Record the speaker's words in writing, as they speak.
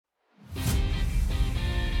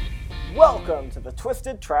Welcome to the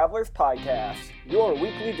Twisted Travelers Podcast, your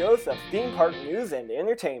weekly dose of theme park news and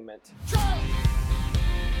entertainment.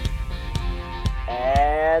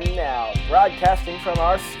 And now, broadcasting from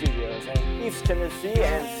our studios in East Tennessee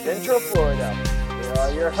and Central Florida, here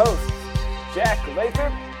are your hosts, Jack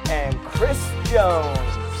Lathrop and Chris Jones.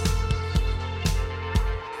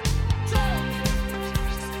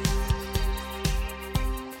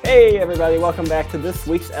 Hey everybody, welcome back to this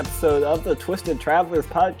week's episode of the Twisted Travelers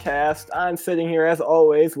Podcast. I'm sitting here as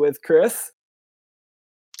always with Chris.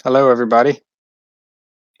 Hello everybody.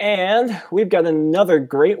 And we've got another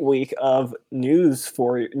great week of news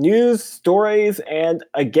for you. News, stories, and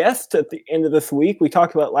a guest at the end of this week. We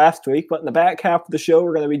talked about last week, but in the back half of the show,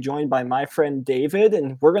 we're going to be joined by my friend David,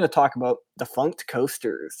 and we're going to talk about defunct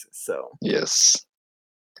coasters. So yes,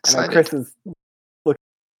 I know Chris is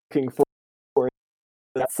looking for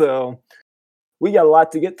that. So we got a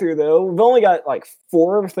lot to get through, though. We've only got like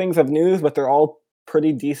 4 things of news, but they're all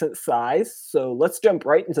pretty decent size. So let's jump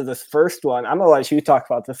right into this first one. I'm going to let you talk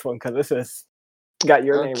about this one because this has got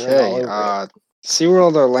your name written all over it.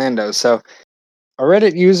 SeaWorld Orlando. So a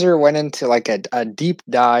Reddit user went into like a deep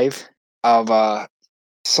dive of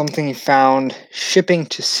something he found shipping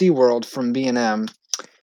to SeaWorld from B&M,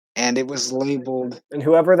 and it was labeled... And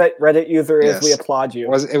whoever that Reddit user is, we applaud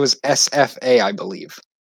you. It was SFA, I believe,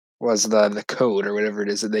 was the code or whatever it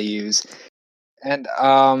is that they use. And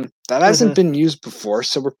that hasn't been used before,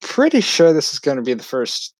 so we're pretty sure this is going to be the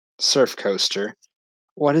first surf coaster.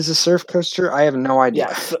 What is a surf coaster? I have no idea.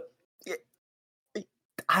 Yeah, so,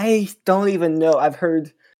 I don't even know.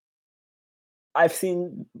 I've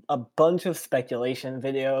seen a bunch of speculation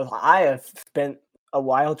videos. I have spent a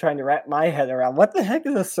while trying to wrap my head around what the heck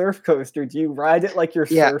is a surf coaster? Do you ride it like you're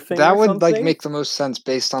surfing? That would something? like make the most sense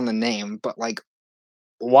based on the name, but like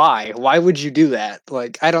why? Why would you do that?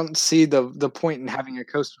 Like I don't see the point in having a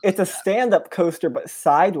coaster. It's a stand-up coaster but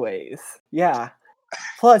sideways. Yeah.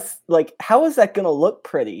 Plus, like, how is that gonna look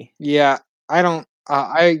pretty? Yeah, I don't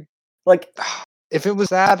if it was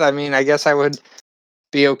that, I mean, I guess I would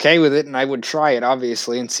be okay with it and I would try it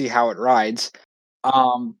obviously and see how it rides.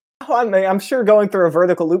 I'm sure going through a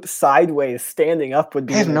vertical loop sideways, standing up would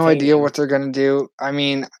be. I have no idea what they're going to do. I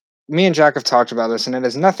mean, me and Jack have talked about this, and it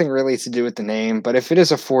has nothing really to do with the name. But if it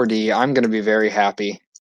is a 4D, I'm going to be very happy.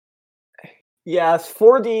 Yes,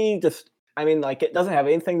 4D. It doesn't have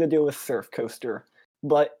anything to do with surf coaster.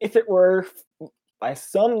 But if it were, by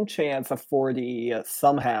some chance, a 4D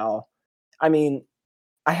somehow, I mean,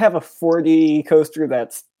 I have a 4D coaster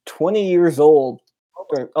that's 20 years old.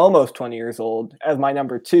 Or almost 20 years old as my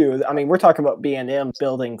number 2. I mean, we're talking about B&M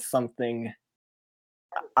building something.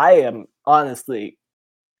 I am honestly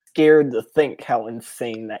scared to think how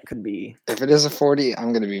insane that could be. If it is a 4D,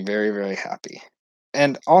 I'm going to be very, very happy.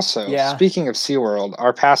 And also, speaking of SeaWorld,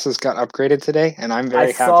 our passes got upgraded today, and I'm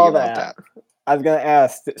very happy about that. I was going to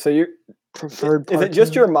ask, so you're... Preferred is it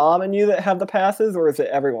just your mom and you that have the passes, or is it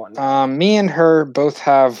everyone? Me and her both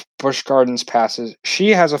have Busch Gardens passes.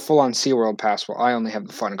 She has a full-on SeaWorld pass, while I only have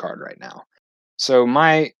the Fun Card right now. So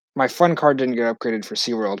my Fun Card didn't get upgraded for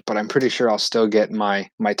SeaWorld, but I'm pretty sure I'll still get my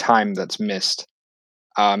time that's missed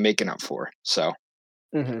making up for. So,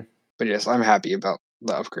 But yes, I'm happy about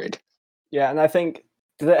the upgrade. Yeah, and I think,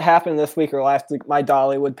 did it happen this week or last week? My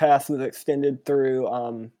Dollywood pass was extended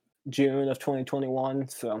through June of 2021,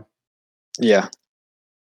 so... Yeah.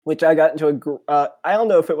 Which I got into I don't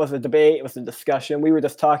know if it was a debate, it was a discussion. We were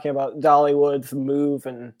just talking about Dollywood's move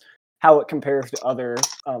and how it compares to other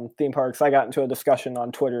theme parks. I got into a discussion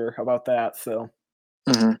on Twitter about that, so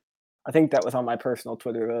I think that was on my personal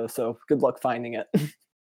Twitter, though, so good luck finding it.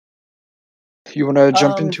 You want to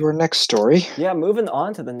jump into our next story? Yeah, moving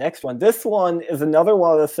on to the next one. This one is another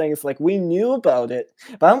one of those things, like, we knew about it,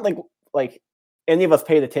 but I don't think, like, any of us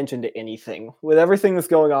paid attention to anything. With everything that's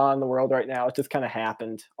going on in the world right now, it just kind of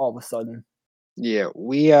happened all of a sudden. Yeah,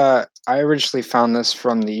 I originally found this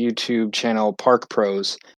from the YouTube channel Park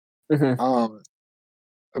Pros.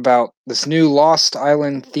 About this new Lost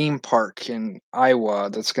Island theme park in Iowa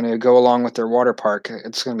that's going to go along with their water park.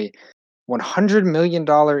 It's going to be $100 million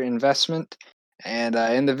investment. And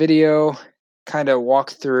in the video, kind of walk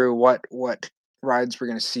through what rides we're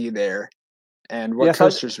going to see there and what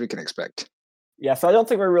coasters we can expect. Yeah, so I don't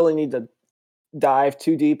think we really need to dive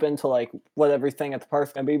too deep into like what everything at the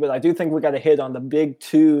park's gonna be, but I do think we got to hit on the big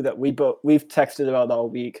 2 that we've texted about all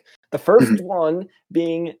week. The first one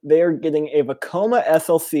being they're getting a Vekoma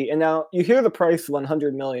SLC, and now you hear the price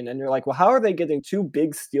 $100 million, and you're like, well, how are they getting 2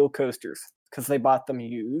 big steel coasters? Because they bought them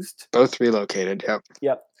used. Both relocated.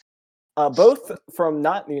 Yep. Both from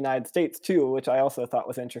not the United States too, which I also thought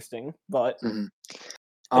was interesting, but.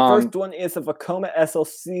 The first one is a Vekoma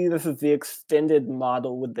SLC. This is the extended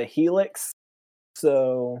model with the Helix.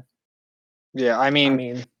 So, yeah, I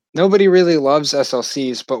mean, nobody really loves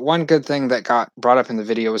SLCs, but one good thing that got brought up in the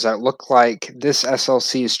video was that it looked like this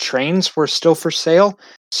SLC's trains were still for sale.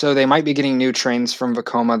 So they might be getting new trains from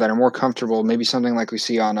Vekoma that are more comfortable, maybe something like we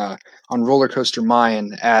see on Roller Coaster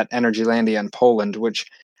Mayan at Energylandia in Poland, which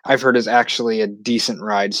I've heard is actually a decent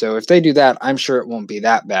ride. So if they do that, I'm sure it won't be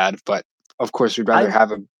that bad. But of course, we'd rather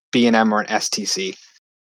have a B&M or an STC.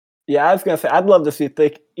 Yeah, I was gonna say I'd love to see if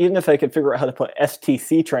they, even if they could figure out how to put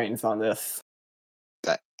STC trains on this.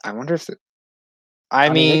 I wonder if I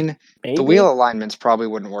mean the wheel alignments probably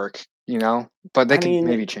wouldn't work, but they could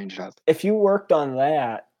maybe change it up. If you worked on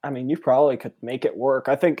that, I mean, you probably could make it work.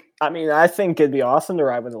 I think it'd be awesome to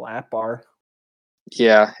ride with a lap bar.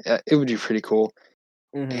 Yeah, it would be pretty cool.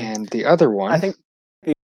 Mm-hmm. And the other one, I think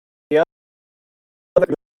the other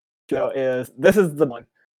this is the one,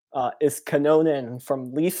 is Kanonen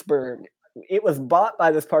from Leesburg. It was bought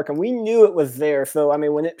by this park, and we knew it was there. So, I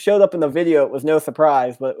mean, when it showed up in the video, it was no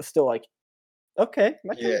surprise, but it was still like, okay.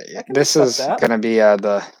 This is going to be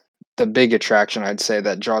the big attraction, I'd say,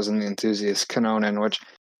 that draws in the enthusiasts, Kanonen, which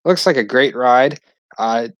looks like a great ride.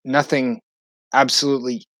 Nothing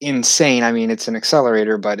absolutely insane. I mean, it's an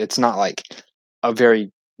accelerator, but it's not like a very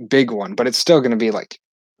big one, but it's still going to be like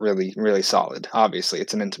really, really solid. Obviously,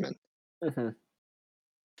 it's an Intamin. Mm-hmm.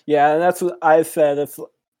 Yeah, and that's what I said. It's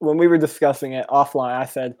when we were discussing it offline. I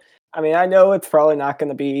said, I mean, I know it's probably not going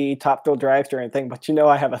to be Top Thrill Dragster or anything, but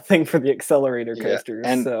I have a thing for the accelerator coasters.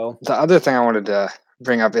 And so the other thing I wanted to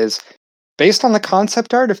bring up is, based on the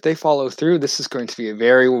concept art, if they follow through, this is going to be a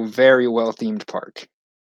very, very well themed park.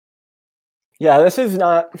 Yeah, that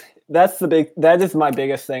is my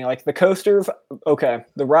biggest thing. Like the coasters, okay.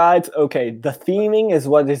 The rides, okay. The theming is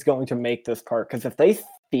what is going to make this park. Because if they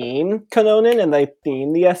theme Kanonen and they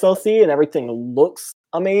theme the SLC and everything looks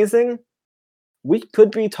amazing, we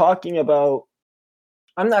could be talking about,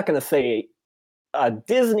 I'm not going to say a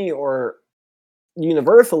Disney or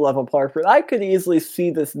Universal level park, but I could easily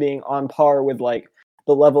see this being on par with like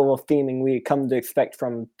the level of theming we come to expect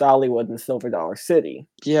from Dollywood and Silver Dollar City.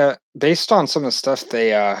 Yeah, based on some of the stuff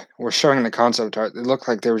they were showing in the concept art, it looked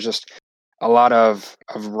like there was just a lot of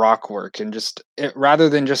rock work, and just rather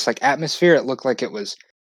than just like atmosphere, it looked like it was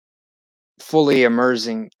fully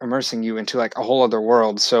immersing you into like a whole other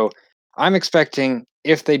world. So I'm expecting,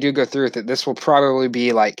 if they do go through with it, this will probably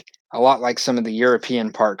be like a lot like some of the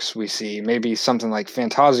European parks we see, maybe something like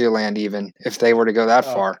Phantasialand, even if they were to go that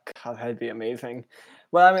far. God, that'd be amazing.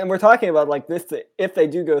 Well, I mean, we're talking about like this, if they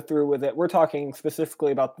do go through with it, we're talking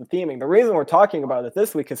specifically about the theming. The reason we're talking about it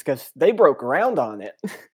this week is because they broke ground on it.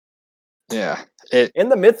 Yeah. In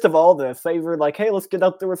the midst of all this, they were like, hey, let's get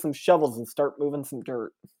out there with some shovels and start moving some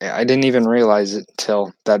dirt. Yeah, I didn't even realize it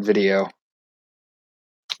till that video.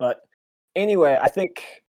 But anyway, I think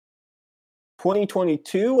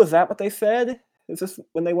 2022, was that what they said? Is this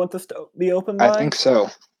when they want this to be open by? I think so.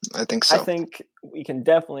 I think we can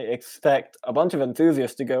definitely expect a bunch of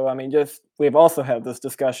enthusiasts to go. I mean, we've also had this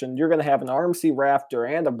discussion. You're going to have an RMC Raptor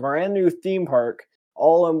and a brand new theme park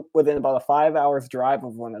all within about a 5 hours drive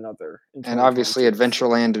of one another. And obviously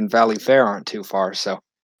Adventureland and Valley Fair aren't too far, so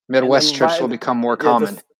Midwest trips will become more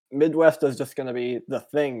common. Midwest is just going to be the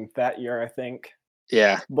thing that year, I think.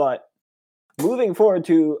 Yeah. But moving forward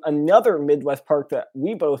to another Midwest park that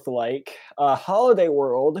we both like, Holiday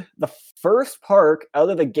World, the first park out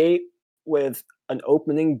of the gate with an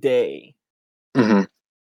opening day. Mm-hmm.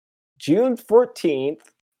 June 14th.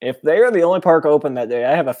 If they are the only park open that day,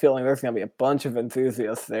 I have a feeling there's going to be a bunch of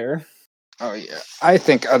enthusiasts there. Oh, yeah. I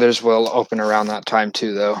think others will open around that time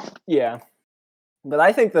too, though. Yeah. But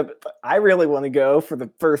I think that I really want to go for the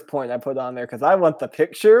first point I put on there, because I want the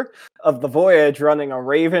picture of the Voyage running a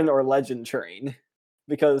Raven or Legend train.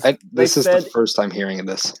 Because this is the first time hearing of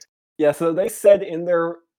this. Yeah, so they said in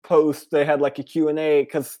their post, they had like a Q&A,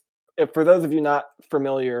 because for those of you not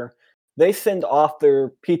familiar, they send off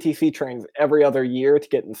their PTC trains every other year to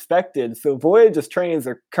get inspected. So Voyage's trains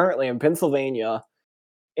are currently in Pennsylvania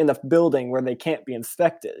in a building where they can't be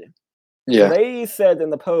inspected. Yeah. So they said in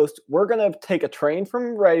the post, we're going to take a train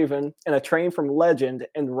from Raven and a train from Legend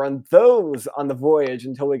and run those on the Voyage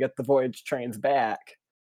until we get the Voyage trains back.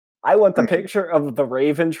 I want the picture of the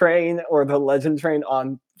Raven train or the Legend train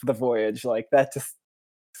on the Voyage. Like, that just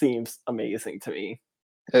seems amazing to me.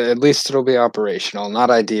 At least it'll be operational.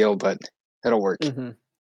 Not ideal, but it'll work. Mm-hmm.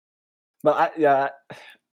 But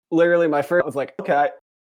literally my first was like, okay,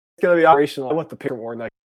 it's going to be operational. I want the picture more than I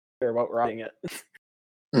care about riding it.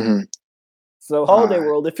 Mm-hmm. So, Holiday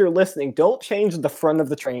World, if you're listening, don't change the front of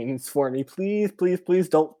the trains for me. Please, please, please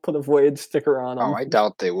don't put a Voyage sticker on them. Oh, I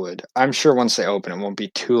doubt they would. I'm sure once they open, it won't be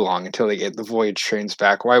too long until they get the Voyage trains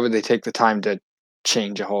back. Why would they take the time to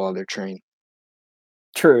change a whole other train?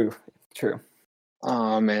 True.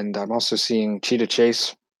 And I'm also seeing Cheetah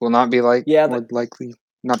Chase will not be would likely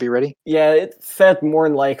not be ready. Yeah, it said more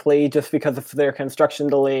than likely just because of their construction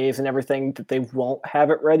delays and everything that they won't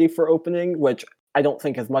have it ready for opening, which I don't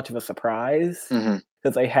think is much of a surprise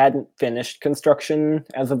because they hadn't finished construction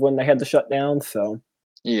as of when they had to shut down. So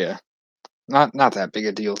yeah, not that big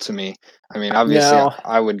a deal to me. I mean, obviously,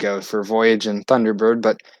 I would go for Voyage and Thunderbird,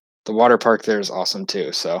 but the water park there is awesome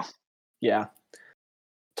too. So yeah.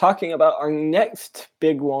 Talking about our next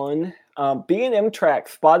big one, B&M Track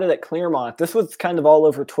spotted at Claremont. This was kind of all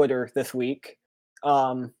over Twitter this week.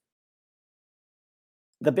 The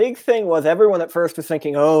big thing was everyone at first was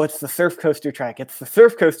thinking, oh, it's the Surf Coaster track. It's the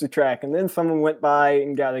Surf Coaster track. And then someone went by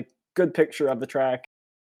and got a good picture of the track.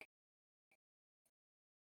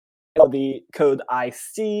 The code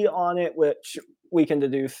IC on it, which we can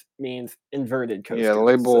deduce means inverted coaster. Yeah, the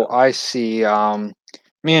label IC.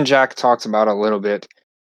 Me and Jack talked about a little bit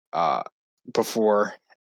before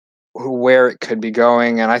where it could be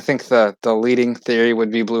going, and I think the leading theory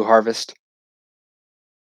would be Blue Harvest.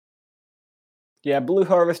 Yeah, Blue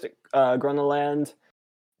Harvest at Grunaland.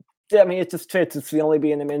 Yeah, I mean, it just fits. It's the only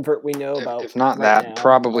B&M invert we know about. If not that, now.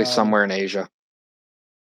 Probably somewhere in Asia.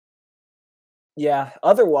 Yeah,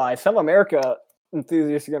 otherwise, some America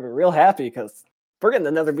enthusiasts are going to be real happy because we're getting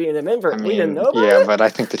another B&M invert. I mean, we didn't know about it. But I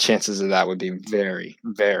think the chances of that would be very,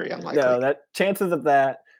 very unlikely. No, chances of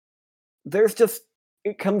that,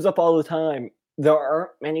 it comes up all the time. There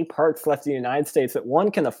aren't many parks left in the United States that, one,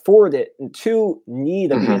 can afford it, and two,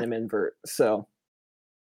 need a B&M invert. So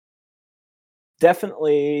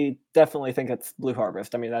definitely think it's Blue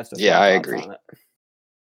Harvest. I mean, that's just I agree.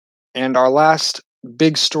 And our last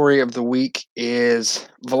big story of the week is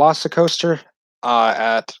Velocicoaster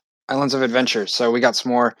at Islands of Adventure. So we got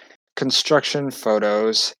some more construction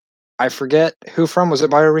photos. I forget who from. Was it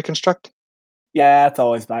BioReconstruct? Yeah, it's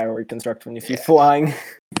always BioReconstruct when you see flying.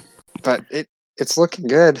 But it's looking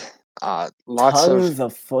good. Lots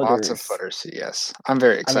of footers. Yes, I'm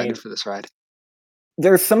very excited for this ride.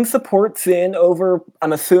 There's some supports in over.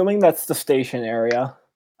 I'm assuming that's the station area.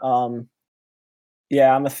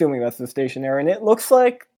 Yeah, I'm assuming that's the station area, and it looks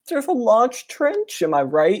like there's a launch trench. Am I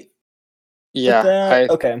right? Yeah.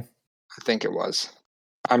 Okay. I think it was.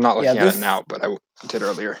 I'm not looking at it now, but I did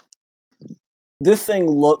earlier. This thing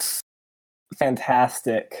looks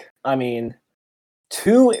fantastic. I mean,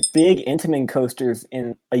 2 big Intamin coasters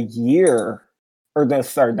in a year. Or no,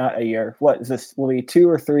 sorry, not a year. What is this? Will be 2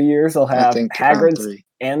 or 3 years? They'll have Hagrid's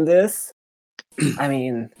and this. I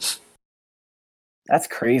mean, that's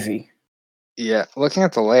crazy. Yeah, looking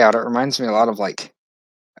at the layout, it reminds me a lot of like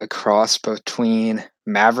a cross between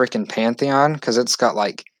Maverick and Pantheon because it's got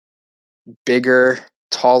like bigger,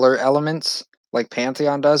 taller elements like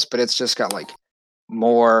Pantheon does, but it's just got like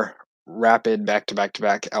more rapid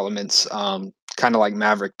back-to-back-to-back elements, kind of like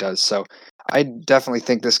Maverick does. So I definitely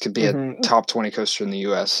think this could be a top 20 coaster in the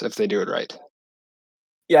US if they do it right.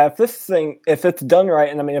 Yeah, if it's done right,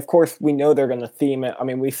 and I mean, of course, we know they're going to theme it. I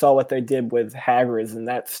mean, we saw what they did with Hagrid's, and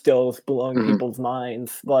that still is blowing people's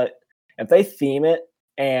minds. But if they theme it,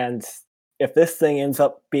 and if this thing ends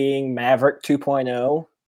up being Maverick 2.0,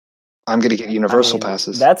 I'm going to get Universal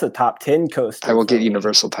passes. That's a top 10 coaster. I will get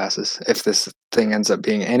Universal passes if this thing ends up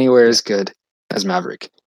being anywhere as good as Maverick.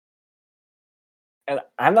 And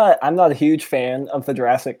I'm not a huge fan of the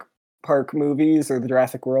Jurassic Park movies or the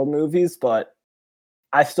Jurassic World movies, but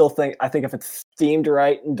I think if it's themed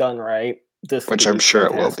right and done right, which I'm sure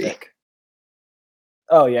it will be.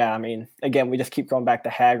 Oh yeah, I mean, again, we just keep going back to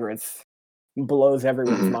Hagrid's. Blows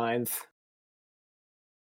everyone's minds.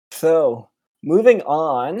 So, moving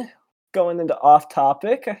on, going into off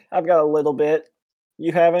topic, I've got a little bit.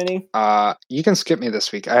 You have any? You can skip me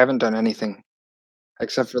this week. I haven't done anything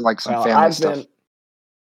except for like some family stuff.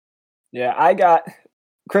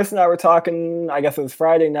 Chris and I were talking, I guess it was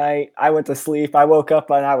Friday night. I went to sleep. I woke up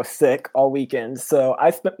and I was sick all weekend. So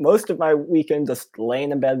I spent most of my weekend just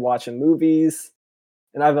laying in bed watching movies.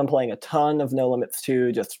 And I've been playing a ton of No Limits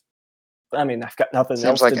 2. I've got nothing else to do.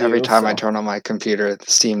 Seems like every time I turn on my computer, the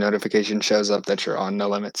Steam notification shows up that you're on No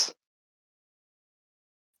Limits.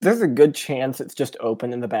 There's a good chance it's just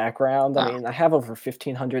open in the background. I mean, I have over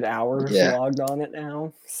 1,500 hours logged on it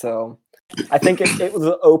now. So I think it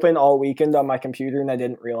was open all weekend on my computer and I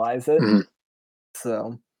didn't realize it.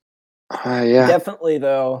 So definitely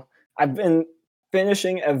though, I've been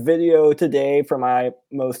finishing a video today for my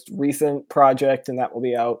most recent project, and that will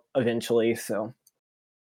be out eventually. So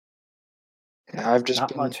Yeah, I've just not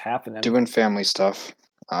been much happening. doing family stuff.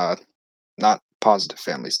 Not positive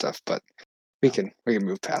family stuff, but we can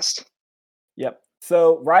move past. Yep.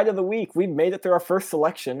 So ride of the week, we've made it through our first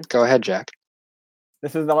selection. Go ahead, Jack.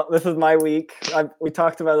 This is my week. We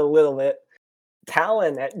talked about it a little bit.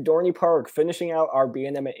 Talon at Dorney Park, finishing out our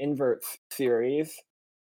B&M at Inverts series.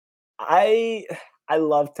 I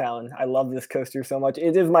love Talon. I love this coaster so much.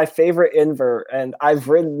 It is my favorite invert, and I've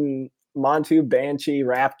ridden Montu, Banshee,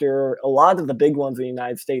 Raptor, a lot of the big ones in the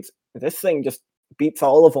United States. This thing just beats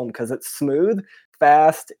all of them because it's smooth,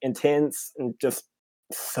 fast, intense, and just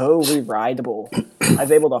so re-rideable. I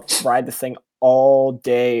was able to ride this thing all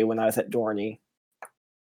day when I was at Dorney.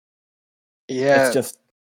 Yeah, It's just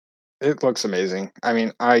it looks amazing. I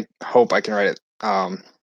mean, I hope I can ride it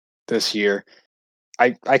this year. I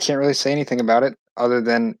can't really say anything about it other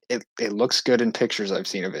than it looks good in pictures I've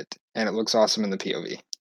seen of it, and it looks awesome in the POV.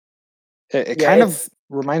 It yeah, kind of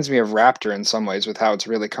reminds me of Raptor in some ways with how it's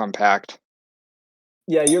really compact.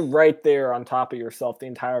 yeah, you're right there on top of yourself the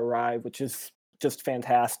entire ride, which is just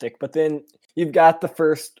fantastic. But then you've got the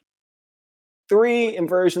first 3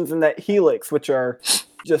 inversions in that helix, which are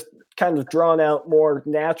just kind of drawn out, more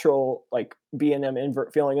natural, like B&M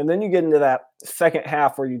invert feeling. And then you get into that second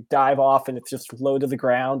half where you dive off and it's just low to the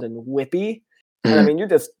ground and whippy. And I mean, you're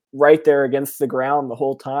just right there against the ground the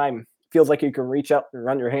whole time. Feels like you can reach up and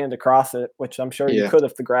run your hand across it, which I'm sure you Yeah. could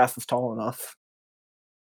if the grass was tall enough.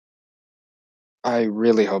 I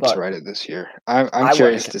really hope to But ride it this year. I'm I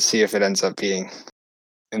curious wouldn't. to see if it ends up being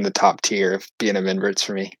in the top tier of B&M inverts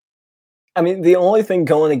for me. I mean, the only thing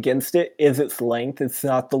going against it is its length. It's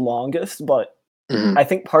not the longest, but Mhm. I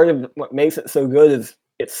think part of what makes it so good is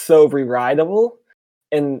it's so re-rideable,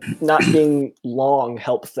 and not being long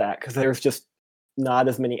helps that because there's just not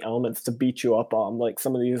as many elements to beat you up on like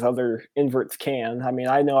some of these other inverts can. I mean,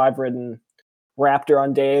 I know I've ridden Raptor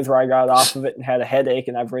on days where I got off of it and had a headache,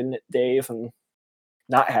 and I've ridden it days and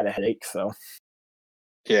not had a headache. So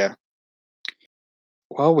Yeah.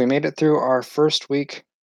 Well, we made it through our first week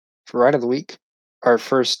for ride of the week. Our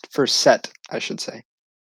first set, I should say.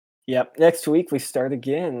 yep, next week we start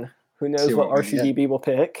again. Who knows See what what we get. RCDB will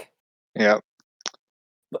pick? Yep.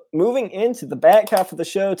 But moving into the back half of the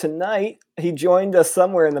show tonight, he joined us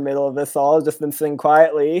somewhere in the middle of this all, just been sitting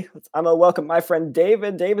quietly. I'm going to welcome my friend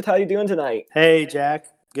David. David, how you doing tonight? Hey, Jack.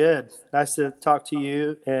 Good. Nice to talk to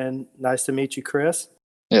you, and nice to meet you, Chris.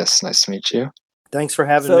 Yes, nice to meet you. Thanks for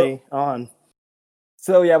having me on.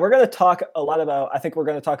 So yeah, we're going to talk a lot about, I think we're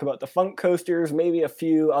going to talk about the Funk coasters, maybe a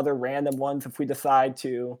few other random ones if we decide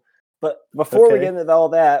to. But before we get into all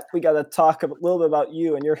that, we got to talk a little bit about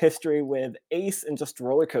you and your history with Ace and just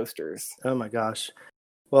roller coasters. Oh my gosh.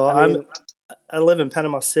 Well, I live in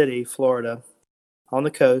Panama City, Florida, on the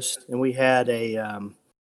coast, and we had a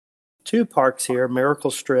 2 parks here, Miracle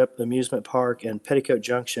Strip Amusement Park and Petticoat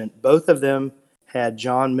Junction. Both of them had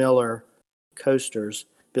John Miller coasters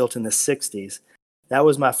built in the 60s. That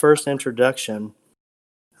was my first introduction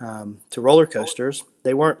to roller coasters.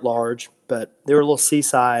 They weren't large, but they were little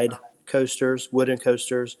seaside coasters, wooden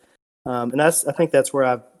coasters, and I think that's where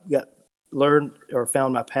I've learned or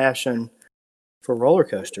found my passion for roller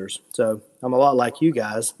coasters. So I'm a lot like you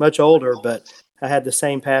guys, much older, but I had the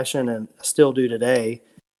same passion and still do today.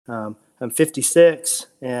 I'm 56,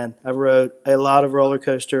 and I rode a lot of roller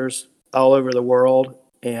coasters all over the world,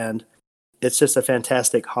 and it's just a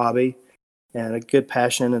fantastic hobby and a good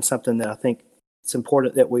passion, and something that I think it's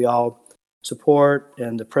important that we all support,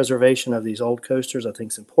 and the preservation of these old coasters I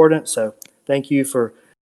think is important. So thank you for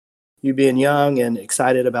you being young and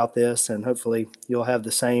excited about this, and hopefully you'll have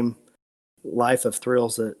the same life of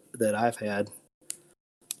thrills that I've had.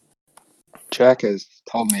 Jack has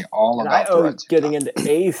told me all about the rides. Getting into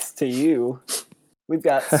Ace to you. We've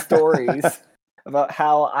got stories about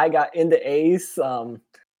how I got into Ace. The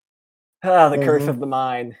curse of the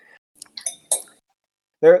mind.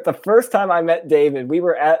 The first time I met David, we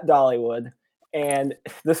were at Dollywood, and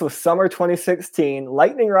this was summer 2016.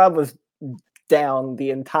 Lightning Rod was down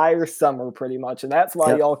the entire summer pretty much, and that's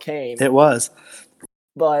why y'all came. It was.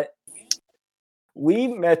 But we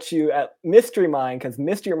met you at Mystery Mine because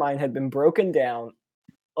Mystery Mine had been broken down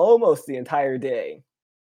almost the entire day.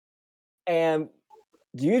 And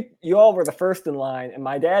you all were the first in line, and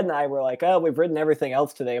my dad and I were like, oh, we've ridden everything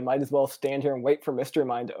else today. Might as well stand here and wait for Mystery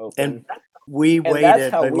Mine to open. And we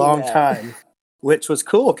waited a long time, which was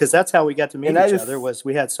cool because that's how we got to meet each other. Was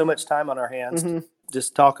we had so much time on our hands to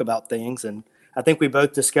just talk about things, and I think we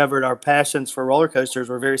both discovered our passions for roller coasters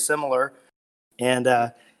were very similar. And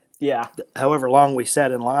Yeah. however long we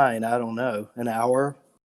sat in line, I don't know, an hour,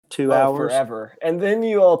 2 Oh, hours. forever. And then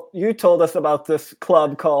you told us about this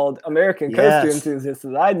club called American Coaster Yes. Enthusiasts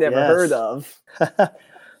that I'd never Yes. heard of.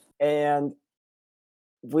 And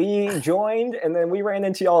we joined, and then we ran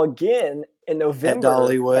into y'all again in November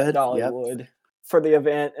Dollywood. Dollywood for the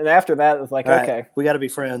event. And after that, it was like, All right, okay, we got to be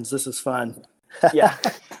friends. This is fun. yeah.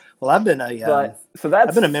 Well, I've been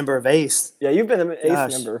I've been a member of ACE. Yeah, you've been an ACE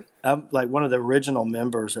Gosh, member. I'm like one of the original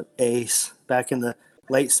members of ACE back in the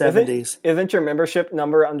late 70s. Isn't your membership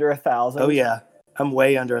number under 1,000? Oh yeah, I'm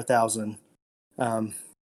way under 1,000.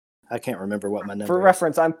 I can't remember what my number For is.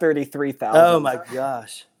 reference, I'm 33,000. Oh my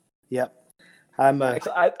gosh. Yep. I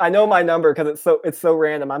know my number because it's so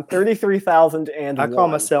random. I'm 33,000 and I call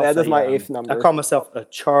myself that is my ACE number. I call myself a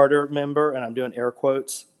charter member, and I'm doing air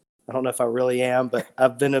quotes. I don't know if I really am, but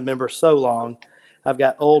I've been a member so long. I've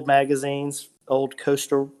got old magazines, old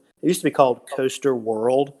Coaster. It used to be called Coaster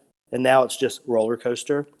World, and now it's just Roller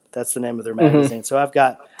Coaster. That's the name of their magazine. Mm-hmm. So I've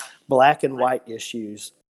got black and white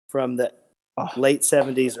issues from the late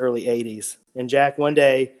 70s, early 80s. And Jack, one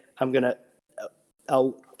day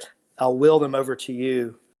I'll will them over to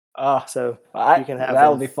you. So you can have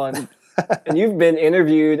that'll be fun. And you've been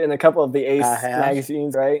interviewed in a couple of the ACE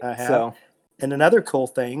magazines, right? I have. So. And another cool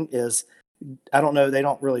thing is, I don't know, they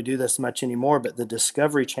don't really do this much anymore, but the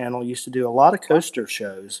Discovery Channel used to do a lot of coaster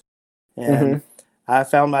shows. And I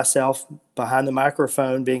found myself behind the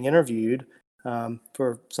microphone being interviewed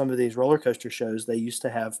for some of these roller coaster shows they used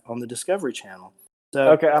to have on the Discovery Channel.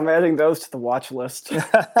 So, okay, I'm adding those to the watch list.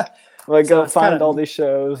 Go find all these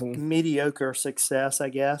shows. And mediocre success, I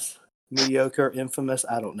guess. Mediocre, infamous,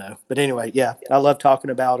 I don't know. But anyway, yeah, I love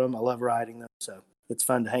talking about them. I love riding them. So it's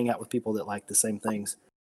fun to hang out with people that like the same things.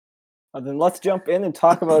 Well, then let's jump in and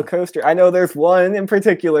talk about a coaster. I know there's one in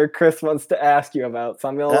particular Chris wants to ask you about, so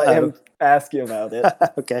I'm going to let him ask you about it.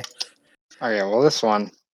 Okay. Oh, yeah. Well, this one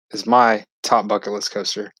is my top bucket list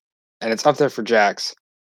coaster, and it's up there for Jack's.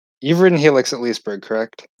 You've ridden Helix at Leesburg,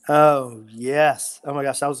 correct? Oh, yes. Oh, my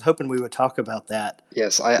gosh. I was hoping we would talk about that.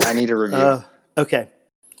 Yes, I need a review. Okay.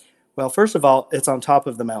 Well, first of all, it's on top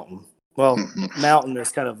of the mountain. Well, mountain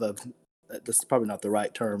is kind of this is probably not the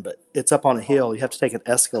right term, but it's up on a hill. You have to take an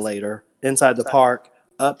escalator inside the park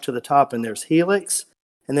up to the top, and there's Helix,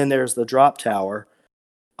 and then there's the drop tower,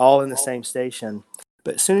 all in the same station.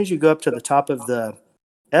 But as soon as you go up to the top of the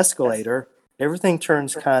escalator, everything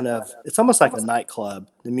turns it's almost like a nightclub.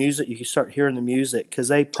 The music, you can start hearing the music because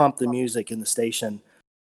they pump the music in the station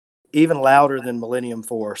even louder than Millennium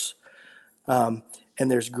Force. And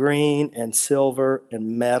there's green and silver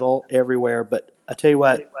and metal everywhere. But I tell you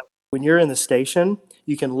what, when you're in the station,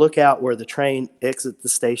 you can look out where the train exits the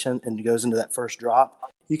station and goes into that first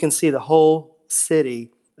drop. You can see the whole city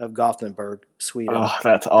of Gothenburg, Sweden. Oh,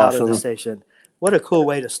 that's awesome. Out of the station. What a cool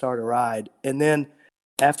way to start a ride. And then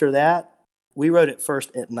after that, we rode it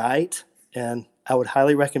first at night, and I would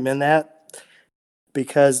highly recommend that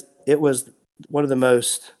because it was one of the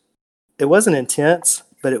most, it wasn't intense,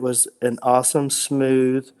 but it was an awesome,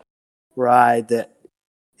 smooth ride that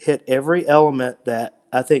hit every element that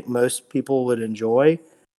I think most people would enjoy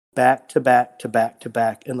back to back to back to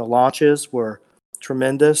back. And the launches were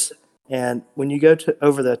tremendous. And when you go to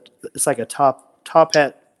it's like a top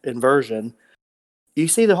hat inversion, you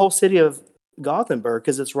see the whole city of Gothenburg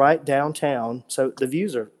because it's right downtown. So the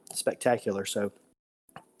views are spectacular. So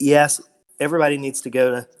yes, everybody needs to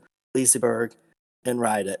go to Liseberg and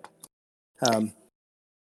ride it.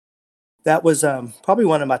 That was probably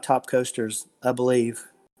one of my top coasters, I believe,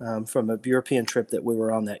 from a European trip that we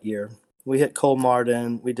were on that year. We hit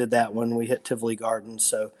Kolmarden, we did that one, we hit Tivoli Gardens,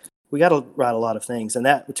 so we got to ride a lot of things, and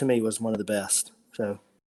that to me was one of the best. So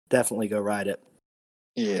definitely go ride it.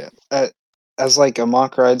 Yeah, as like a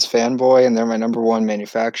Mock Rides fanboy, and they're my number one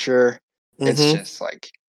manufacturer. It's just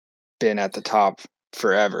like been at the top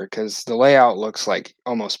forever because the layout looks like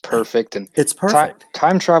almost perfect, and it's perfect.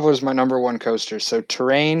 Time Traveler is my number one coaster. So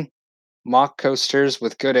terrain mock coasters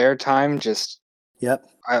with good airtime, just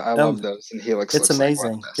I love those. And Helix, it's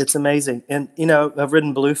amazing. It's amazing. And I've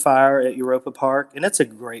ridden Blue Fire at Europa Park, and it's a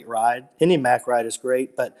great ride. Any Mack ride is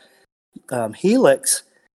great, but Helix,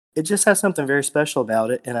 it just has something very special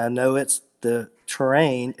about it. And I know it's the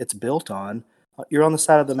terrain it's built on. You're on the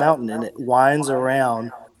side of the mountain, and it winds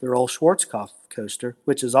around their old Schwarzkopf coaster,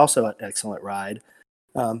 which is also an excellent ride.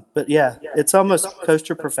 But yeah, it's almost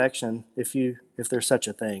coaster perfection if there's such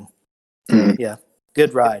a thing. Yeah,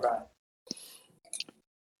 good ride.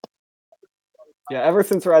 Yeah, ever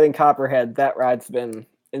since riding Copperhead, that ride's been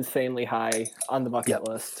insanely high on the bucket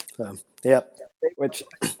list. Yep. Which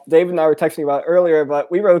Dave and I were texting about earlier,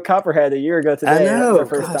 but we rode Copperhead a year ago today. I know. Our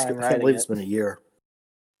first time I can't believe it's been a year.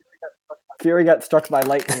 Fury got struck by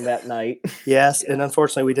lightning that night. Yes, and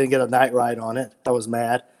unfortunately, we didn't get a night ride on it. I was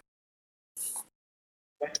mad.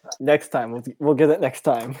 Next time. We'll get it next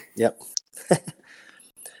time. Yep.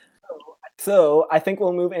 So I think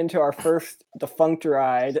we'll move into our first defunct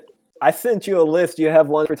ride. I sent you a list. Do you have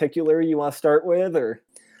one particular you want to start with, or?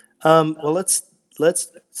 Well, let's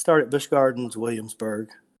start at Busch Gardens, Williamsburg,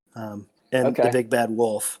 and Okay. the Big Bad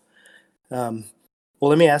Wolf. Well,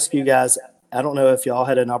 let me ask you guys. I don't know if y'all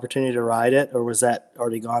had an opportunity to ride it, or was that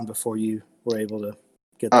already gone before you were able to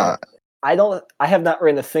get there? I have not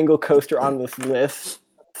ridden a single coaster on this list.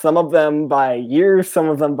 Some of them by years, some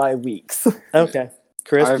of them by weeks. Okay.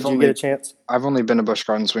 Chris, did you get a chance? I've only been to Busch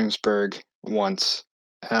Gardens Williamsburg once,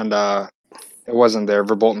 and it wasn't there.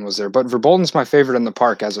 Verbolten was there, but Verbolten's my favorite in the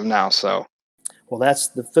park as of now. So, well, that's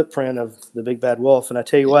the footprint of the Big Bad Wolf, and I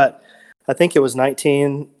tell you what, I think it was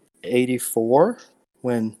 1984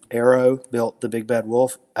 when Arrow built the Big Bad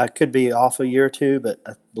Wolf. I could be off a year or two, but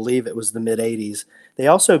I believe it was the mid 80s. They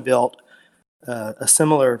also built a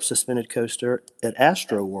similar suspended coaster at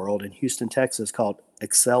Astro World in Houston, Texas, called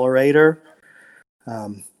Accelerator.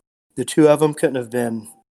 The two of them couldn't have been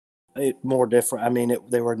more different. I mean,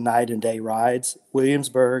 they were night and day rides.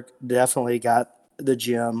 Williamsburg definitely got the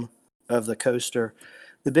gem of the coaster.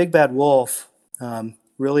 The Big Bad Wolf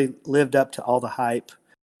really lived up to all the hype.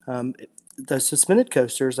 The suspended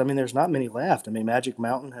coasters, I mean, there's not many left. I mean, Magic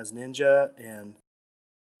Mountain has Ninja, and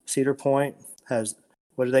Cedar Point has,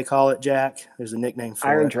 what do they call it, Jack? There's a nickname for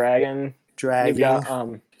Iron it. Dragon.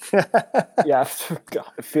 Dragon. Yeah,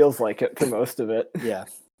 God, it feels like it for most of it. Yeah.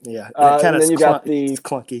 And then you got the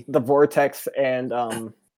clunky, the Vortex and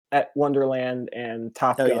at Wonderland and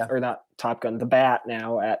Top Gun, or not Top Gun, the Bat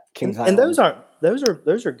now at Kings Island. And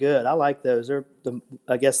those are good. I like those. They're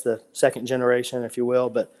I guess the second generation, if you will.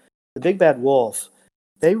 But the Big Bad Wolf,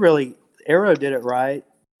 Arrow did it right.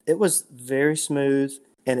 It was very smooth,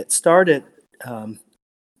 and it started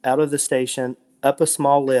out of the station up a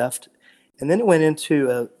small lift, and then it went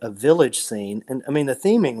into a village scene. And I mean, the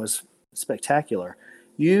theming was spectacular.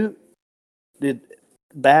 You did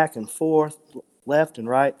back and forth, left and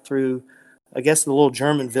right through, I guess, the little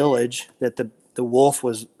German village that the wolf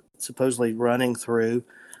was supposedly running through.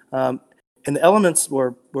 And the elements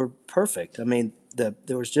were perfect. I mean,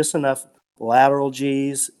 there was just enough lateral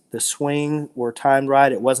Gs. The swing were timed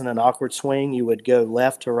right. It wasn't an awkward swing. You would go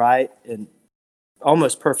left to right and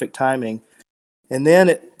almost perfect timing. And then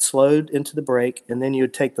it slowed into the brake, and then you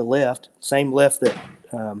would take the lift, same lift that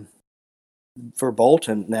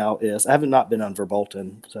Verbolten now is. I have not been on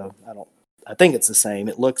Verbolten, so I think it's the same.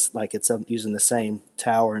 It looks like it's using the same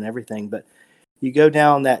tower and everything, but you go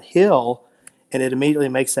down that hill and it immediately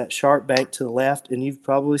makes that sharp bank to the left, and you've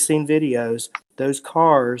probably seen videos. Those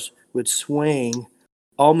cars would swing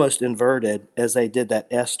almost inverted as they did that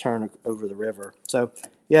S turn over the river. So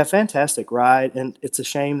yeah, fantastic ride, and it's a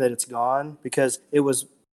shame that it's gone because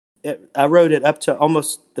I rode it up to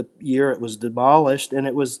almost the year it was demolished, and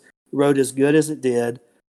it rode as good as it did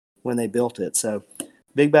when they built it. So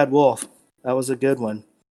Big Bad Wolf, that was a good one.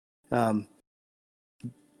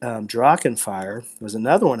 Drachenfire was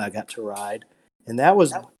another one I got to ride, and that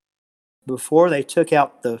was before they took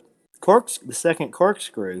out the second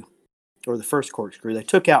corkscrew, or the first corkscrew. They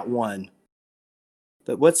took out one.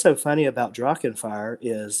 But what's so funny about Drachenfire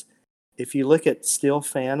is if you look at Steel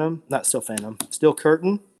Curtain,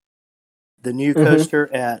 the new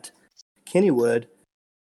coaster at Kennywood,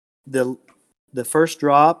 the first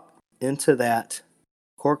drop into that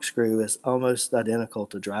corkscrew is almost identical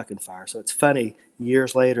to Drachenfire. So it's funny,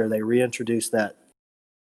 years later they reintroduced that.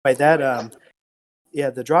 By that,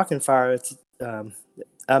 the Drachenfire,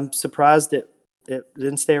 I'm surprised it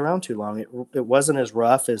didn't stay around too long. It wasn't as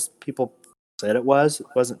rough as people said it was. It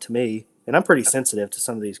wasn't to me. And I'm pretty sensitive to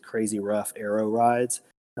some of these crazy rough Arrow rides.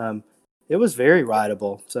 It was very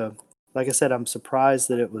rideable. So like I said, I'm surprised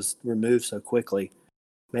that it was removed so quickly.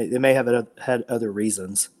 They may have had other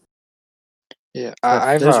reasons. Yeah,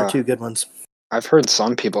 those are two good ones. I've heard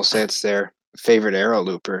some people say it's their favorite Arrow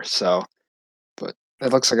looper. So, but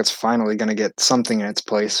it looks like it's finally going to get something in its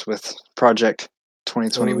place with Project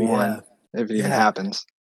 2021, if it even happens.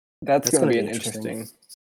 That's going to be interesting.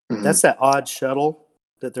 Mm-hmm. That's that odd shuttle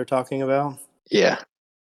that they're talking about. Yeah.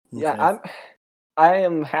 Okay. Yeah, I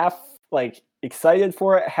am half excited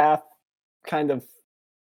for it, half kind of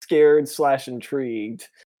scared / intrigued.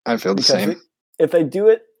 I feel the same. If they do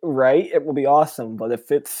it right, it will be awesome. But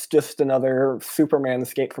if it's just another Superman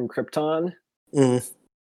Escape from Krypton,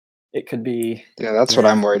 it could be. Yeah, that's what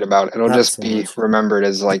I'm worried about. It'll just be remembered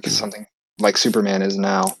as something like Superman is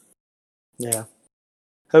now. Yeah.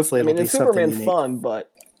 Hopefully, it'll be something Superman's unique. fun,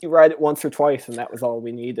 but you ride it once or twice, and that was all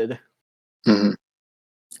we needed. Mhm.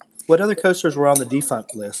 What other coasters were on the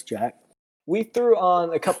defunct list, Jack? We threw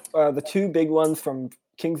on a couple, the two big ones from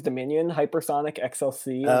King's Dominion, Hypersonic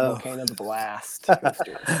XLC and Oh. Volcano the Blast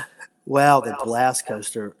coaster, Wow, the Blast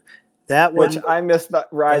coaster. That which one, I missed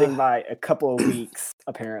riding by a couple of weeks,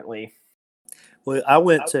 apparently. well, I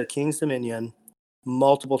went to King's Dominion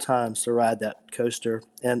multiple times to ride that coaster.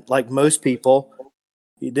 And like most people,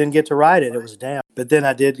 you didn't get to ride it. It was down. But then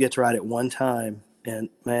I did get to ride it one time. And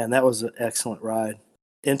man, that was an excellent ride.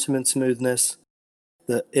 Intimate smoothness.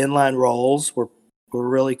 The inline rolls were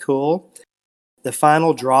really cool. The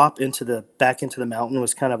final drop back into the mountain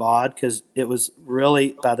was kind of odd because it was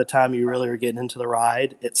really, by the time you really were getting into the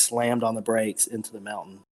ride, it slammed on the brakes into the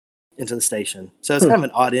mountain, into the station. So it's kind of an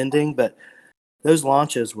odd ending, but those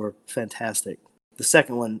launches were fantastic. The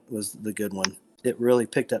second one was the good one. It really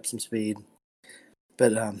picked up some speed.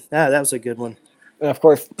 But that was a good one. And of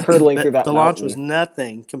course, hurtling through that the mountain. launch was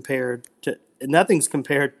nothing's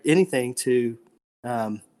compared anything to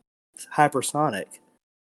Hypersonic.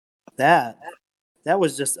 That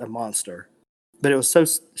was just a monster, but it was so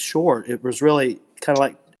short. It was really kind of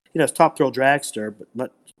like, it's Top Thrill Dragster,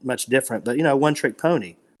 but much different. But one trick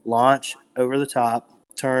pony, launch over the top,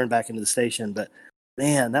 turn back into the station. But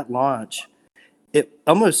man, that launch, it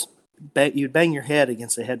almost you'd bang your head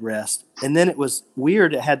against the headrest, and then it was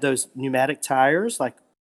weird. It had those pneumatic tires, like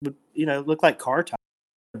looked like car tires,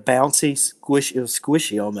 bouncy, squish. It was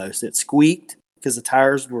squishy almost. It squeaked because the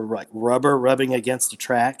tires were like rubber rubbing against the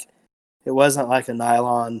track. It wasn't like a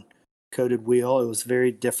nylon coated wheel. It was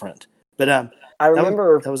very different. But I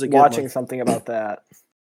remember that was a good watching one. something about that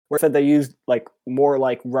where it said they used more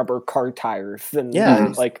like rubber car tires than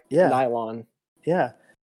nylon. Yeah.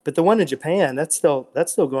 But the one in Japan, that's still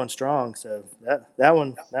going strong. So that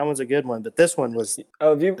one's a good one. But this one was it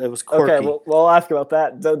was quirky. Okay, well, I'll ask about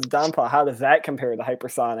that. The Donpa, how does that compare to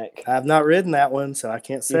Hypersonic? I've not ridden that one, so I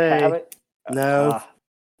can't say. You haven't? No.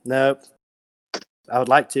 Nope. I would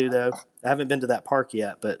like to, though. I haven't been to that park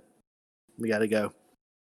yet, but we got to go.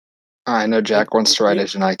 I know Jack wants to ride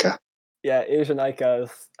Asianica. Yeah, Asianica is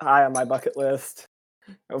high on my bucket list.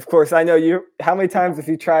 Of course, I know you. How many times have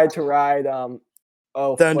you tried to ride?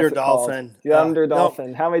 Thunder Dolphin. Thunder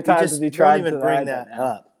Dolphin. How many times have you tried to ride? Don't even bring that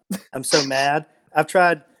up. I'm so mad. I've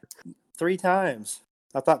tried 3 times.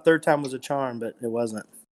 I thought third time was a charm, but it wasn't.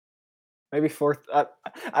 Maybe fourth.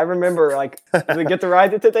 I remember, did we get to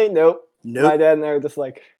ride it today? Nope. My dad and I were just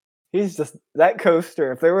like, he's just that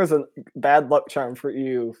coaster. If there was a bad luck charm for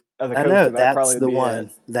you as a coaster, I know that'd probably the be one.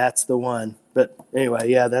 it. That's the one. But anyway,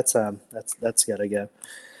 yeah, that's gotta go.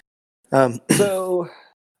 So,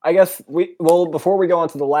 I guess before we go on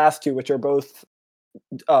to the last two, which are both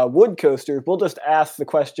wood coasters, we'll just ask the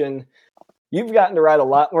question. You've gotten to ride a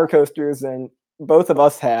lot more coasters than both of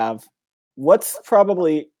us have. What's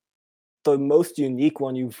probably the most unique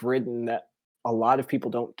one you've ridden that a lot of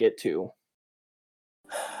people don't get to?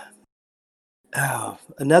 Oh,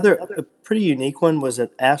 a pretty unique one was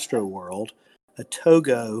at Astro World, a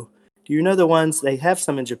Togo. Do you know the ones they have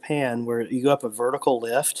some in Japan where you go up a vertical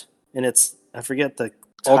lift and it's I forget the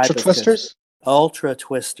Ultra Twisters? Ultra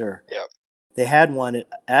Twister. Yep. They had one at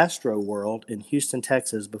Astro World in Houston,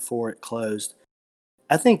 Texas before it closed.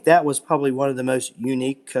 I think that was probably one of the most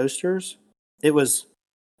unique coasters. It was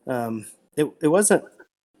it wasn't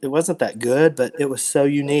that good, but it was so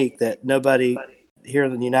unique that nobody here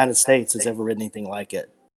in the United States has ever ridden anything like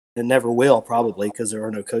it, and never will probably because there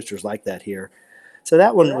are no coasters like that here. So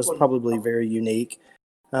that one was probably very unique.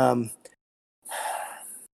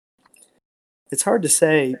 It's hard to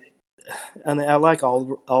say. I mean, I like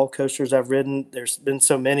all coasters I've ridden. There's been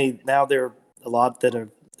so many now. There are a lot that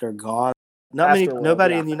they're gone.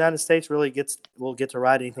 Nobody in the United States really will get to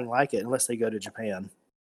ride anything like it unless they go to Japan,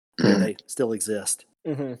 where they still exist.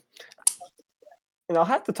 Mm-hmm. And I'll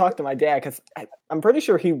have to talk to my dad because I'm pretty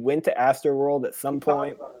sure he went to Astroworld at some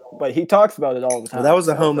point, but he talks about it all the time. Well, that was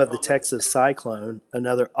the home of the Texas Cyclone,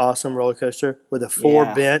 another awesome roller coaster with a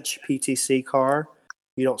 4-bench PTC car.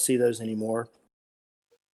 You don't see those anymore.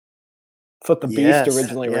 That's what the Beast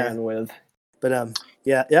originally ran with. But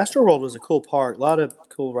Astroworld was a cool park. A lot of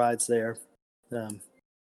cool rides there.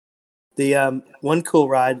 The one cool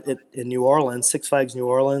ride in New Orleans, Six Flags New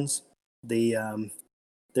Orleans,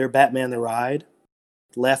 their Batman the Ride,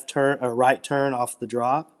 left turn or right turn off the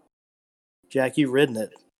drop. Jack, you've ridden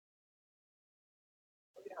it.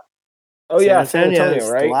 Oh yeah, San Antonio,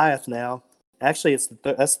 right? Goliath now. Actually,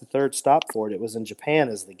 that's the third stop for it. It was in Japan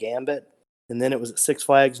as the Gambit, and then it was at Six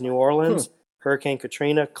Flags New Orleans. Hurricane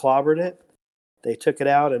Katrina clobbered it. They took it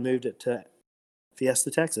out and moved it to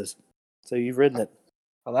Fiesta, Texas. So you've ridden it.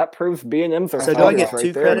 Well, that proves B&Ms are So do I get right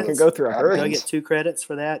 2 there. It can credits? go through a Do Do I hurry. get 2 credits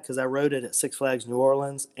for that? Because I rode it at Six Flags New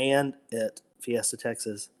Orleans and at Fiesta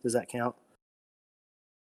Texas. Does that count?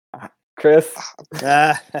 Chris,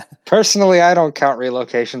 Personally, I don't count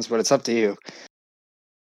relocations, but it's up to you.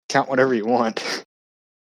 Count whatever you want.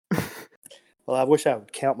 well, I wish I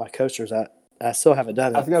would count my coasters. I still haven't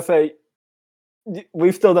done I was it. gonna say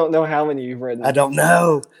we still don't know how many you've ridden. I don't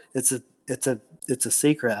know. It's a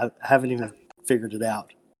secret. I haven't even figured it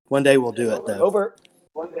out. One day we'll do it though.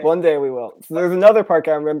 One day we will. So there's another park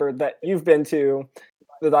I remember that you've been to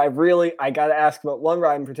that I got to ask about one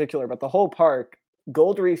ride in particular, but the whole park,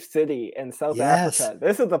 Gold Reef City in South Yes. Africa.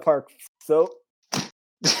 This is the park. So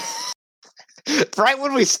Right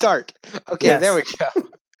when we start. Okay, Yes. there we go.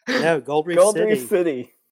 No, Gold Reef Gold City. Reef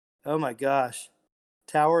City. Oh my gosh.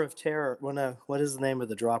 Tower of Terror. Well, no. What is the name of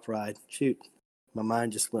the drop ride? Shoot. My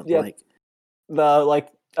mind just went Yeah. blank. The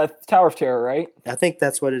Tower of Terror, right? I think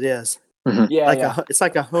that's what it is. Yeah, It's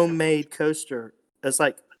like a homemade coaster. It's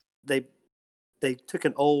like they took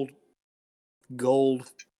an old gold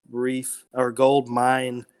reef or gold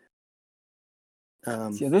mine.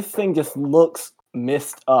 See, this thing just looks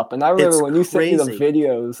messed up. And I remember It's when you sent me the crazy.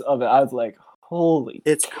 videos of it, I was like, holy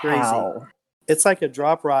It's cow. crazy. It's like a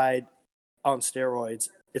drop ride on steroids.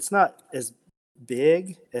 It's not as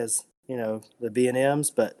big as, the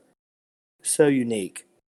B&Ms, but so unique.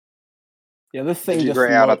 Yeah, this thing Did you just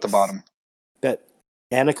gray out at the looks- bottom? But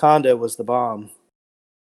Anaconda was the bomb.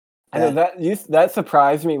 I know that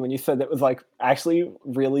surprised me when you said it was actually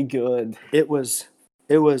really good. It was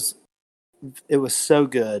so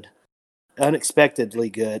good, unexpectedly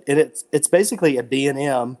good, and it's basically a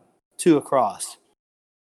B&M 2 across.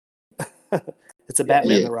 It's a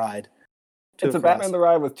Batman Yeah. the Ride. It's a Batman the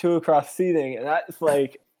Ride with 2 across seating, and that's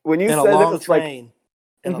when you and a said it long was train,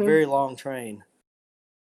 and Mhm. a very long train.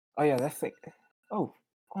 oh yeah, that's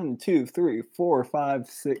 1, 2, 3, 4, 5,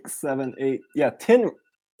 6, 7, 8. Yeah, 10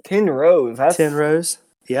 rows. That's 10 rows.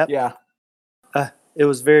 Yep. Yeah. It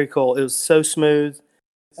was very cool. It was so smooth.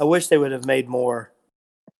 I wish they would have made more.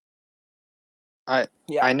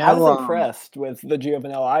 Yeah, I know, I was impressed with the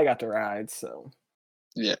Giovanella I got to ride. So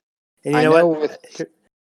Yeah. And you I know, know what? with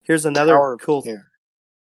Here's another Tower of cool. Terror.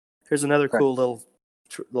 Here's another Okay. cool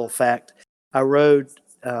little fact. I rode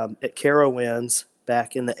at Carowinds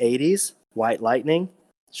back in the '80s. White Lightning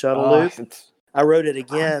shuttle loop. I rode it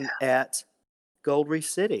again at Gold Reef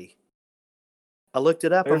City. I looked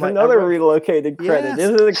it up. There's I'm like, another I rode- relocated credit. Yes.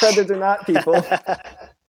 Is it a credit or not, people?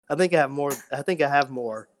 I think I have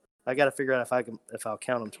more. I got to figure out if I'll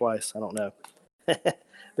count them twice. I don't know.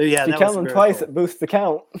 But yeah, If you that count was them very twice, cool. it boosts the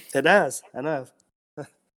count. It does. I know.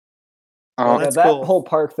 Oh, that's that cool. whole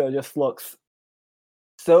park though just looks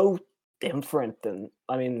so different than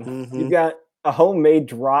Mhm. you've got a homemade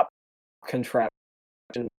drop contraption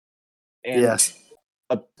and Yes.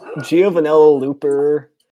 a Giovanella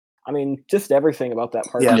looper. Just everything about that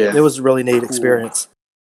park. Yeah, Yeah. it was a really neat Cool. experience.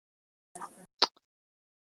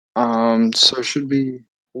 So should we?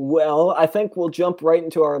 Well, I think we'll jump right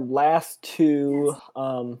into our last 2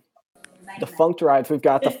 defunct rides. We've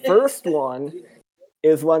got the first one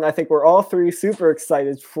is one I think we're all 3 super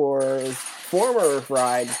excited for. Former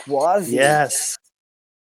ride, Gwazi. Yes.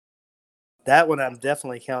 That one I'm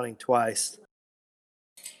definitely counting twice.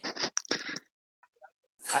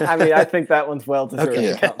 I think that one's well deserved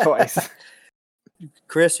Okay. to count twice.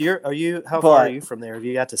 Chris, how far are But- you from there? Have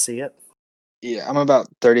you got to see it? Yeah, I'm about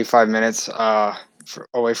 35 minutes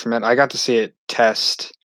away from it. I got to see it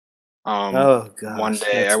test. Oh gosh. One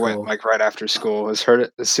day that's I went cool. right after school. As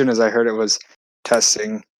soon as I heard it was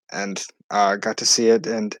testing, and got to see it,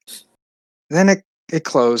 and then it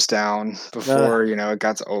closed down before it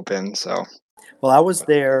got to open. So Well, I was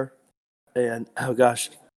there, and oh gosh,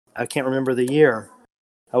 I can't remember the year.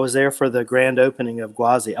 I was there for the grand opening of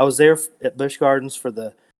Gwazi. I was there at Busch Gardens for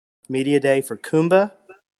the media day for Kumba.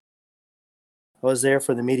 I was there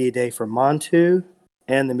for the media day for Montu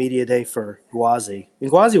and the media day for Gwazi. And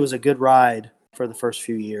Gwazi was a good ride for the first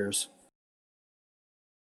few years.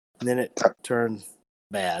 And then it turned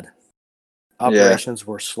bad. Operations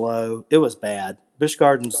were slow. It was bad. Busch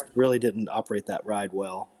Gardens really didn't operate that ride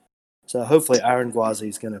well. So hopefully Iron Gwazi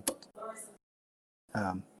is going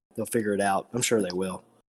to, they'll figure it out. I'm sure they will.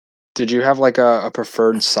 did you have a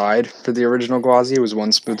preferred side for the original Gwazi? Was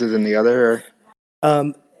one smoother than the other?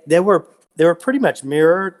 Or? They were pretty much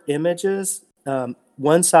mirrored images.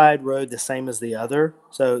 One side rode the same as the other,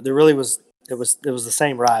 so there really was it was the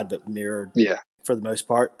same ride but mirrored. Yeah. For the most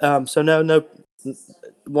part. So no,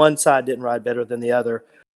 one side didn't ride better than the other.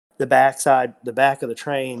 The back of the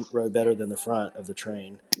train rode better than the front of the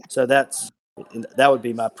train. So that would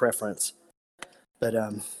be my preference. But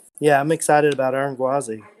yeah, I'm excited about Aaron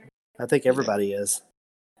Gwazi. I think everybody is.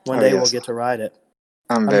 One day we'll get to ride it.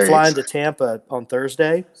 I'm flying excited to Tampa on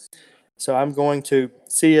Thursday, so I'm going to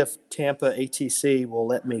see if Tampa ATC will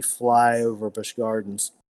let me fly over Busch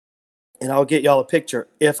Gardens. And I'll get y'all a picture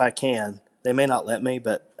if I can. They may not let me,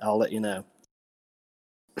 but I'll let you know.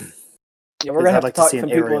 Yeah, we're going to have to talk to some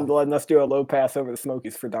people aerial. into letting us do a low pass over the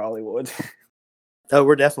Smokies for Dollywood. Oh,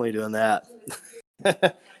 we're definitely doing that.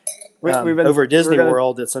 Over at Disney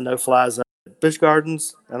World, it's a no-fly zone. Busch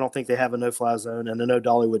Gardens, I don't think they have a no-fly zone, and I know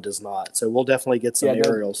Dollywood does not. So we'll definitely get some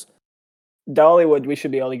aerials. Dollywood, we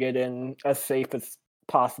should be able to get in as safe as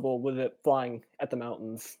possible with it flying at the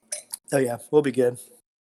mountains. Oh, yeah, we'll be good.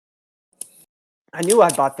 I knew I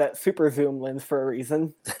bought that super zoom lens for a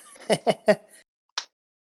reason.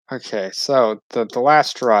 Okay, so the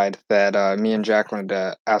last ride that me and Jack wanted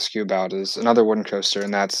to ask you about is another wooden coaster,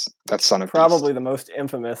 and that's Son of Beast. Probably the most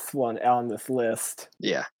infamous one on this list.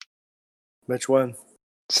 Yeah. Which one?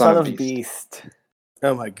 Son of Beast.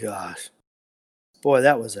 Oh my gosh, boy,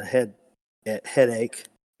 that was a headache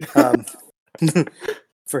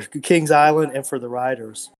for Kings Island and for the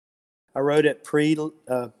riders. I rode it pre-loop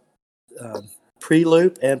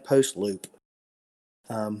and post-loop.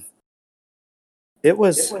 It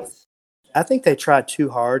was. I think they tried too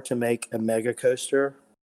hard to make a mega coaster,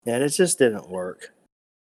 and it just didn't work.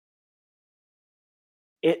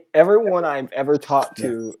 Everyone I've ever talked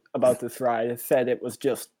to about this ride has said it was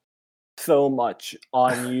just so much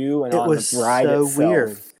on you and on the ride itself. It was so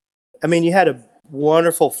weird. I mean, you had a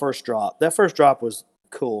wonderful first drop. That first drop was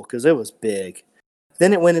cool because it was big.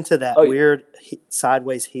 Then it went into that weird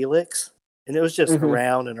sideways helix, and it was just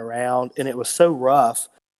around and around, and it was so rough.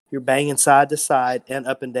 You're banging side to side and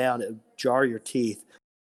up and down. It would jar your teeth.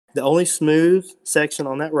 The only smooth section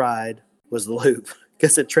on that ride was the loop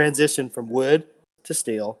because it transitioned from wood to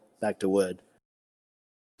steel back to wood.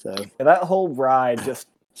 So that whole ride, just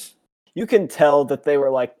you can tell that they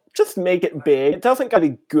were like, just make it big. It doesn't gotta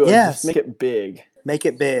be good. Just make it big. Make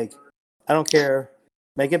it big. I don't care.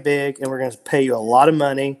 Make it big, and we're going to pay you a lot of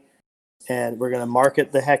money, and we're going to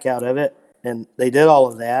market the heck out of it. And they did all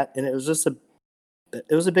of that, and it was just a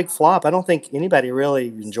big flop. I don't think anybody really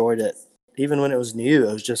enjoyed it. Even when it was new,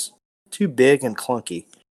 it was just too big and clunky.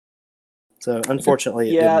 So unfortunately,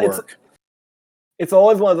 it didn't work. It's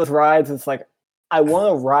always one of those rides. It's like, I want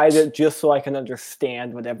to ride it just so I can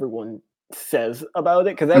understand what everyone says about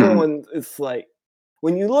it. Because everyone is like,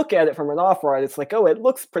 when you look at it from an off-ride, it's like, oh, it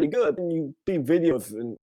looks pretty good. And you see videos,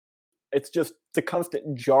 and it's just the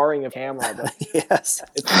constant jarring of camera. But yes.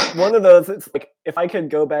 It's one of those, it's like, if I could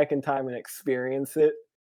go back in time and experience it,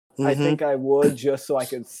 I think I would, just so I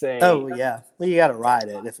could say. Oh, yeah. Well, you got to ride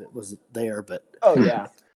it if it was there. But oh, yeah.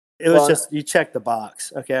 It was just, you check the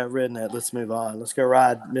box. Okay, I've ridden it. Let's move on. Let's go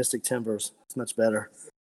ride Mystic Timbers. It's much better.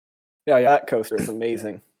 Yeah, that coaster is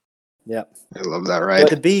amazing. Yep. I love that ride.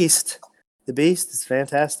 But the Beast is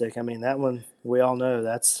fantastic. I mean, that one, we all know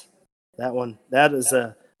that is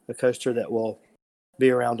a coaster that will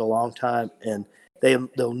be around a long time, and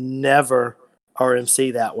they'll never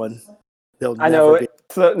RMC that one. I know.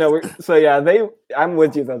 I'm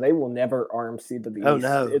with you though. They will never RMC the Beast. Oh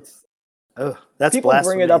no. That's people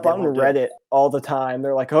blasphemy. Bring it up on Reddit all the time.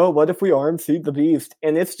 They're like, "Oh, what if we RMC'd the Beast?"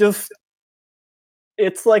 And it's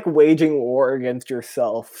like waging war against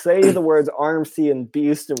yourself. Say the words RMC and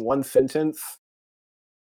Beast in one sentence.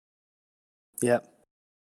 Yep.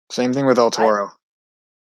 Same thing with El Toro.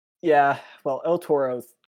 Well, El Toro's.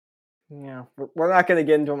 Yeah, we're not going to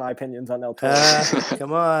get into my opinions on El Toro.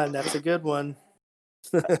 Come on, that's a good one.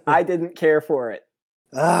 I didn't care for it.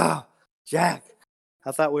 Oh, Jack.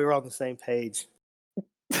 I thought we were on the same page.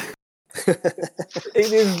 It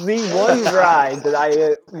is the one ride that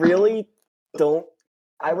I really don't.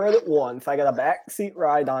 I rode it once. I got a backseat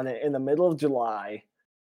ride on it in the middle of July.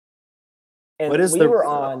 And we were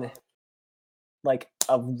on like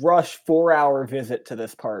a rush 4-hour visit to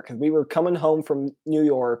this park because we were coming home from New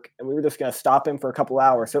York and we were just going to stop in for a couple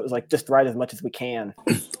hours. So it was like, just ride as much as we can.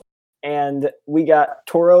 And we got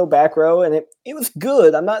Toro back row, and it was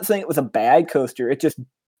good. I'm not saying it was a bad coaster. It just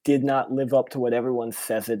did not live up to what everyone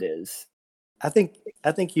says it is. I think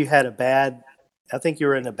you had I think you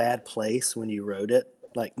were in a bad place when you rode it,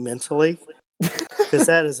 like mentally, because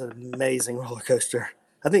that is an amazing roller coaster.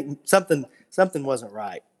 I think something wasn't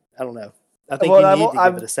right. I don't know. I think you need to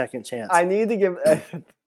give it a second chance. I need to give.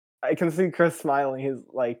 I can see Chris smiling. He's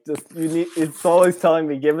like, it's always telling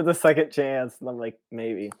me, give it a second chance. And I'm like,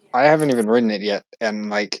 maybe. I haven't even ridden it yet.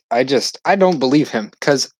 And like, I don't believe him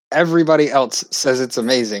because everybody else says it's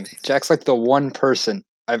amazing. Jack's like the one person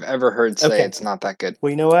I've ever heard say it's not that good.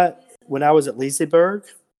 Well, you know what? When I was at Liseberg,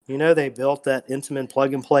 they built that Intamin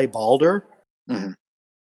plug and play Balder, Mhm.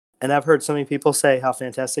 and I've heard so many people say how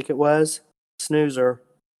fantastic it was. Snoozer,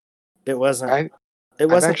 it wasn't. I've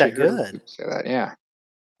That actually heard good. people say that. Yeah, It-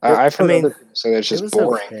 I've I heard mean, other people say that it's it just was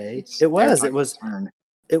boring. okay. It's It was. every It was. turn.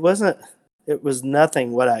 It wasn't. It was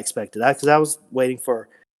nothing what I expected. Because I was waiting for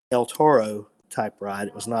El Toro type ride.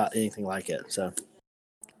 It was not anything like it. So,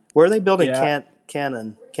 where are they building Yeah.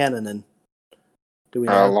 Cannon? And do we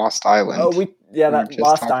know? Lost Island. Oh, We were that just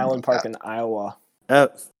Lost talking Island about Park in Iowa. Oh,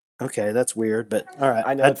 okay, that's weird. But all right,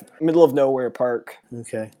 I know it's middle of nowhere park.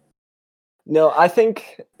 okay. No, I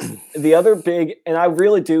think the other big, and I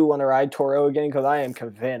really do want to ride Toro again because I am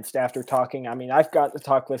convinced after talking. I mean, I've got to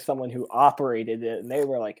talk with someone who operated it, and they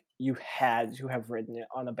were like, "You had to have ridden it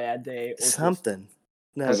on a bad day." Or just-" Something.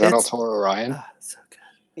 No, Was that El it's Toro Ryan? so good.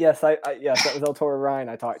 Yes, yes, that was El Toro Ryan.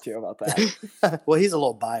 I talked to you about that. Well, he's a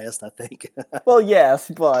little biased, I think. Well, yes,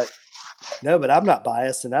 but No, but I'm not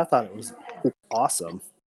biased, and I thought it was awesome.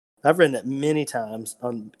 I've ridden it many times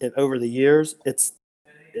over the years. I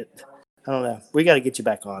don't know. We got to get you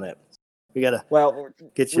back on it. We got to well,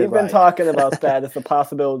 get you we've been right. talking about that as a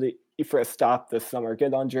possibility for a stop this summer.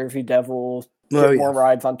 Get on Jersey Devils, get more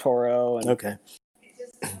rides on Toro, and Okay.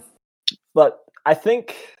 But I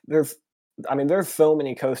think there's so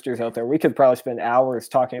many coasters out there. We could probably spend hours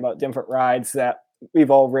talking about different rides that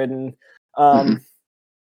we've all ridden. I'm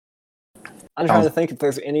trying to think if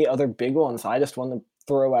there's any other big ones I just want to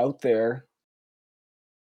throw out there.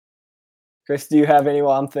 Chris, do you have any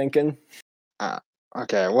while I'm thinking?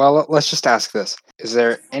 Okay, well, let's just ask this. Is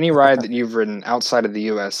there any ride that you've ridden outside of the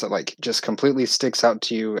US that like just completely sticks out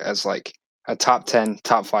to you as like a top 10,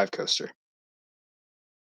 top 5 coaster?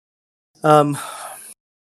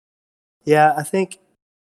 Yeah, I think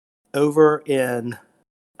over in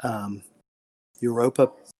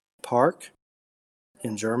Europa Park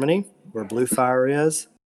in Germany, where Blue Fire is,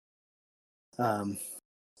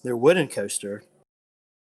 their wooden coaster.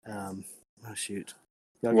 Oh shoot!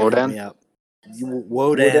 Y'all gotta help me out.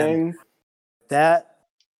 Wodan. That.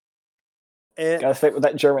 Gotta stick with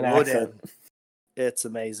that German accent. It's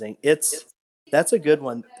amazing. That's a good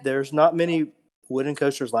one. There's not many wooden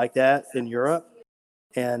coasters like that in Europe,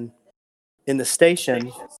 and in the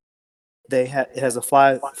station, it has a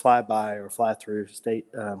fly-by or fly-through state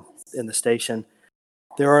in the station.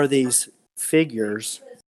 There are these figures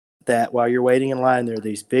that while you're waiting in line, there are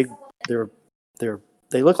these big.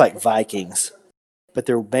 They look like Vikings, but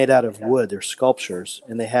they're made out of wood. They're sculptures,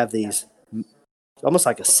 and they have these almost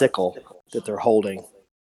like a sickle that they're holding.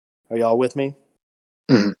 Are y'all with me?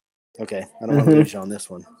 Mm-hmm. Okay, I don't want to lose you on this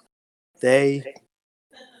one.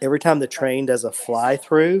 Every time the train does a fly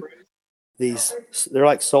through, they're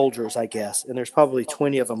like soldiers, I guess, and there's probably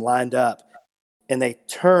 20 of them lined up, and they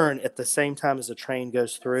turn at the same time as the train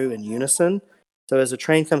goes through in unison. So as the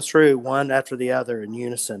train comes through, one after the other in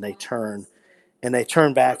unison, they turn, and they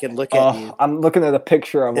turn back and look at you. I'm looking at a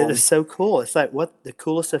picture of them. It is so cool. It's like what the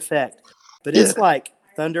coolest effect. But it's like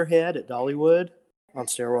Thunderhead at Dollywood on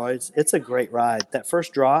steroids. It's a great ride. That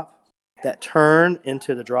first drop, that turn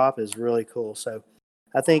into the drop is really cool. So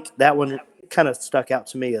I think that one kind of stuck out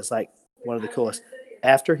to me as like one of the coolest.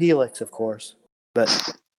 After Helix, of course.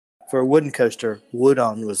 But for a wooden coaster,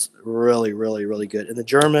 Wodan was really, really, really good. And the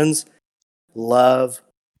Germans love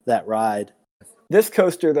that ride. This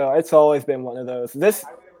coaster, though, it's always been one of those.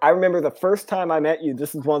 I remember the first time I met you,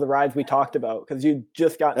 this is one of the rides we talked about because you'd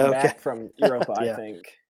just gotten back from Europa, I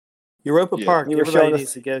think. Europa Park, everybody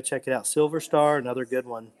needs to go check it out. Silver Star, another good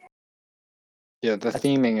one. Yeah, the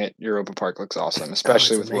theming at Europa Park looks awesome,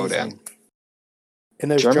 especially with Wodan. And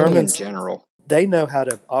those Germany Germans, in general, they know how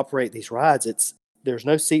to operate these rides. There's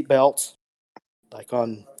no seat belts like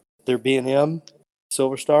on their B&M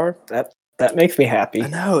Silver Star. That makes me happy. I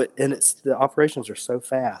know, and the operations are so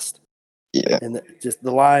fast. Yeah, and just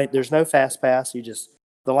the line. There's no fast pass.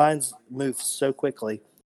 The lines move so quickly.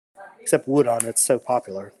 Except Wodan, it's so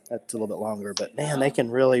popular. That's a little bit longer, but man, they can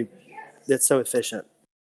really. It's so efficient.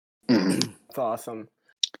 It's awesome.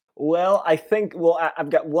 Well, I think I've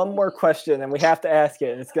got one more question, and we have to ask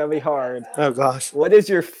it, and it's gonna be hard. Oh gosh, what is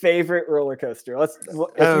your favorite roller coaster? If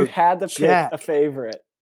you had to pick a favorite.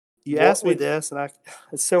 You asked me this, and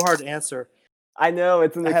it's so hard to answer. I know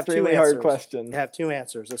it's an extremely hard question. I have two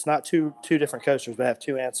answers. It's not two different coasters, but I have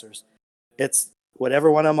two answers. It's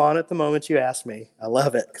whatever one I'm on at the moment you ask me. I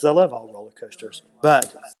love it because I love all roller coasters.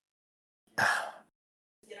 But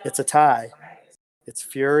it's a tie. It's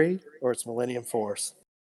Fury or it's Millennium Force.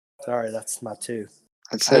 Sorry, that's my two.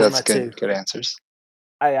 I'd say that's good. Good answers.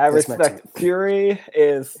 I respect. Fury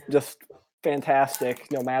is just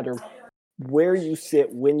fantastic, no matter where you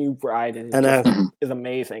sit when you ride it. Is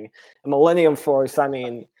amazing. And Millennium Force, I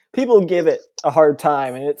mean, people give it a hard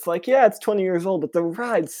time, and it's like, yeah, it's 20 years old, but the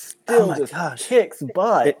ride still kicks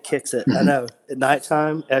butt. It kicks it. I know. At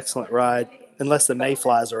nighttime, excellent ride, unless the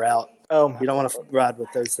mayflies are out. Oh, you don't want to ride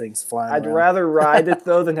with those things flying I'd around. rather ride it,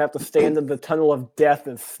 though, than have to stand in the tunnel of death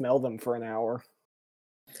and smell them for an hour.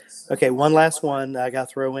 Okay, one last one I got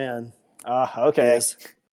to throw in. Okay. Is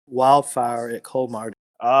Wildfire at Colmar.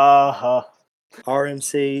 RMC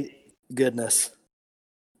goodness.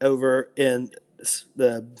 Over in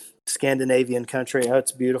the Scandinavian country. Oh,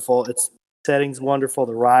 it's beautiful. Its setting's wonderful.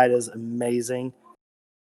 The ride is amazing.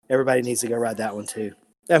 Everybody needs to go ride that one, too.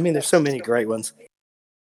 I mean, there's so many great ones.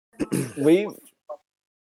 We've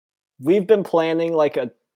been planning like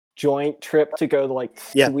a joint trip to go to like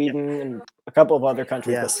Sweden and a couple of other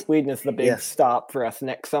countries. But Sweden is the big stop for us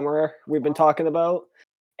next summer. We've been talking about,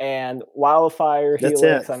 and Wildfire,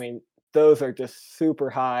 Helix. I mean, those are just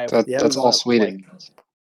super high. That's all Sweden.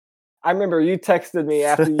 I remember you texted me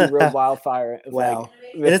after you rode Wildfire. It was wow,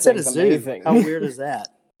 and it's at a zoo. Amazing. How weird is that?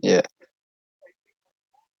 Yeah.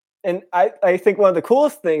 And I think one of the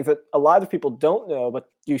coolest things that a lot of people don't know, but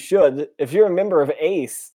you should, if you're a member of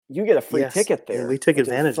ACE, you get a free ticket there. Yeah, we took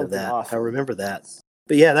advantage of that. Awesome. I remember that.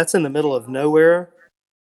 But yeah, that's in the middle of nowhere,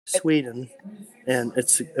 Sweden, and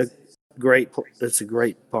it's a great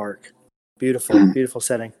park. Beautiful, beautiful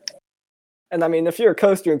setting. And I mean, if you're a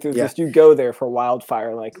coaster enthusiast, you go there for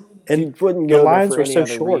Wildfire. Like, and you wouldn't go. The lines there for were so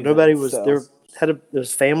short. reason, Nobody was there.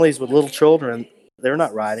 There's families with little children. They're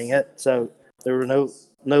not riding it, so there were no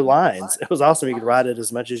lines. It was awesome. You could ride it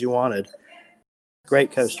as much as you wanted.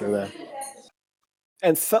 Great coaster, though.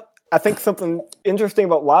 And so, I think something interesting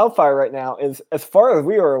about Wildfire right now is, as far as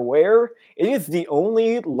we are aware, it is the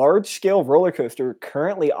only large-scale roller coaster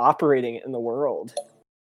currently operating in the world.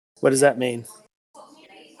 What does that mean?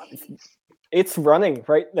 It's running,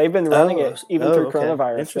 right? They've been running it even through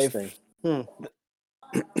coronavirus. Interesting.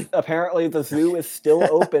 Apparently, the zoo is still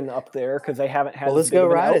open up there because they haven't had let's go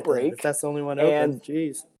ride outbreak. If that's the only one open. And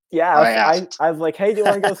jeez. Yeah, I was like, hey, do you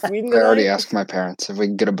want to go to Sweden tonight? I already asked my parents if we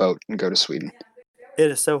can get a boat and go to Sweden.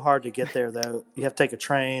 It is so hard to get there, though. You have to take a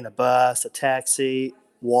train, a bus, a taxi,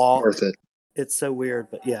 walk. Worth it. It's so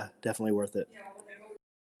weird, but yeah, definitely worth it.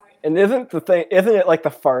 And isn't it like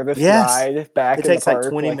the farthest ride back in the park? It takes like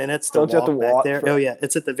 20 minutes to walk back there. Oh, yeah,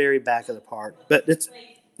 it's at the very back of the park. But it's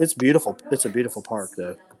beautiful. It's a beautiful park,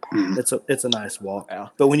 though. It's a nice walk. Yeah.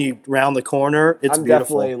 But when you round the corner, it's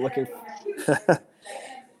beautiful. I'm definitely looking.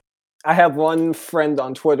 I have one friend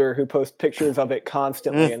on Twitter who posts pictures of it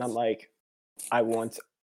constantly, and I'm like, I want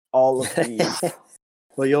all of these.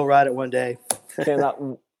 Well, you'll ride it one day.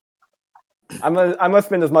 I must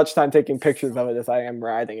spend as much time taking pictures of it as I am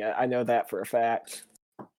riding it. I know that for a fact.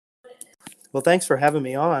 Well, thanks for having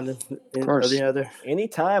me on. Of course.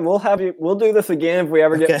 Anytime. We'll do this again if we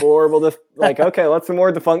ever get bored. We'll just let's some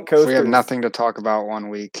more defunct coasters. We have nothing to talk about one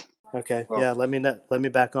week. Okay. Well, yeah, let me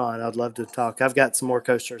back on. I'd love to talk. I've got some more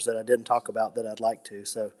coasters that I didn't talk about that I'd like to.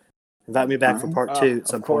 So invite me back for part 2 at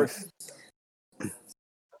some point.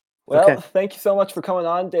 Well, thank you so much for coming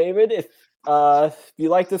on, David. If you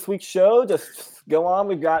like this week's show, just go on.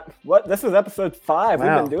 We've got this is episode 5. Wow.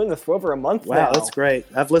 We've been doing this for over a month now. Wow, that's great.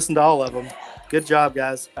 I've listened to all of them. Good job,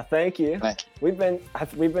 guys. Thank you. We've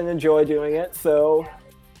been enjoying doing it. So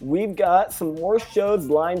we've got some more shows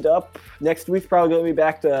lined up. Next week's probably going to be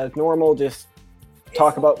back to normal. Just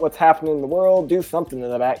talk about what's happening in the world. Do something in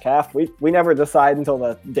the back half. We never decide until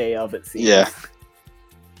the day of, it seems. Yeah.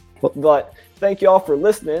 But thank you all for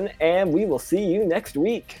listening, and we will see you next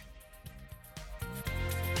week.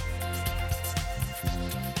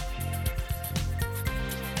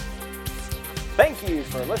 Thank you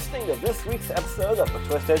for listening to this week's episode of the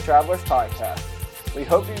Twisted Travelers Podcast. We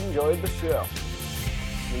hope you enjoyed the show.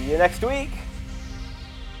 See you next week.